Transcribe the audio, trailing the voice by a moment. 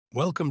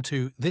Welcome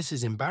to This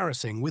is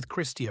Embarrassing with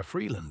Chrystia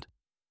Freeland.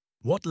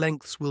 What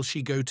lengths will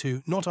she go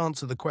to not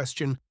answer the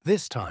question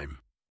this time?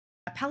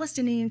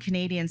 Palestinian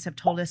Canadians have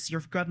told us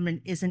your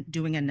government isn't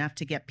doing enough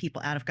to get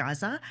people out of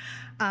Gaza.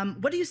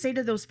 What do you say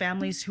to those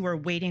families who are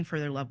waiting for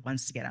their loved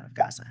ones to get out of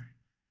Gaza?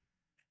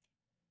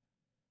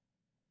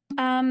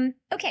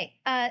 Okay.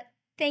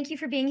 Thank you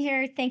for being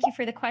here. Thank you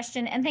for the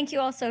question. And thank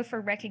you also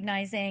for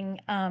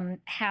recognizing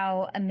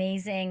how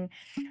amazing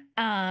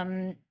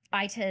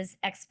Aita's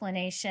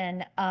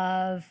explanation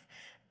of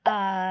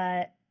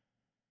her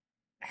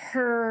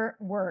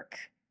work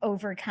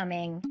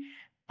overcoming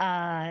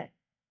a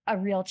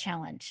real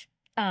challenge.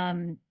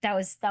 That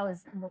was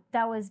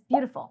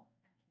beautiful.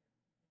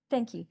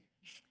 Thank you.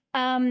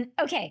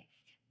 Okay.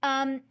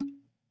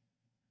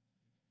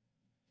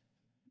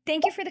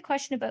 Thank you for the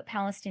question about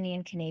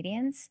Palestinian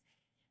Canadians.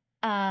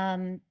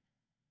 I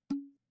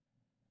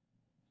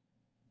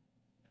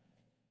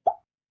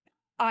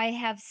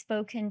have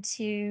spoken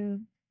to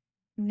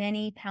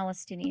many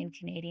Palestinian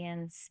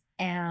Canadians,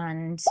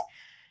 and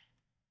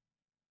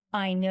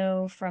I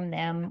know from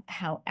them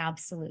how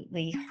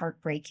absolutely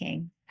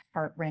heartbreaking,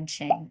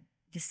 heart-wrenching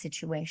the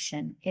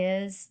situation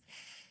is,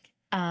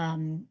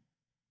 how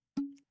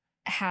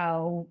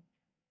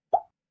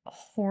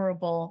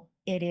horrible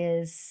it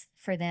is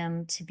for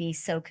them to be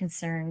so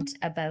concerned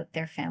about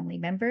their family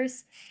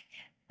members.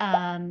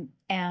 And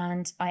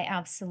I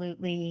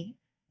absolutely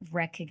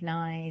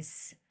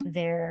recognize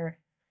their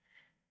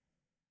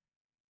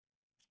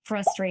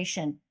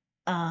frustration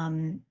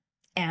and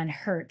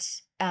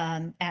hurt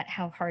at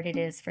how hard it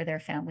is for their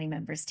family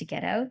members to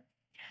get out.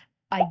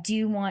 I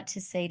do want to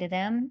say to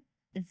them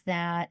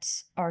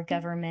that our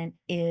government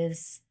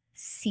is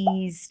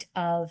seized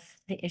of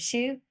the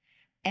issue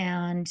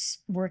and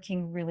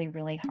working really,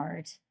 really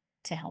hard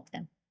to help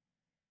them.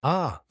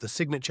 Ah, the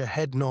signature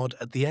head nod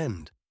at the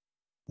end.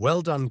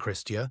 Well done,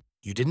 Chrystia.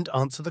 You didn't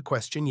answer the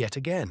question yet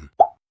again.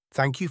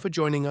 Thank you for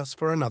joining us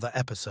for another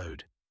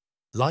episode.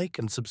 Like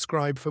and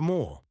subscribe for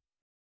more.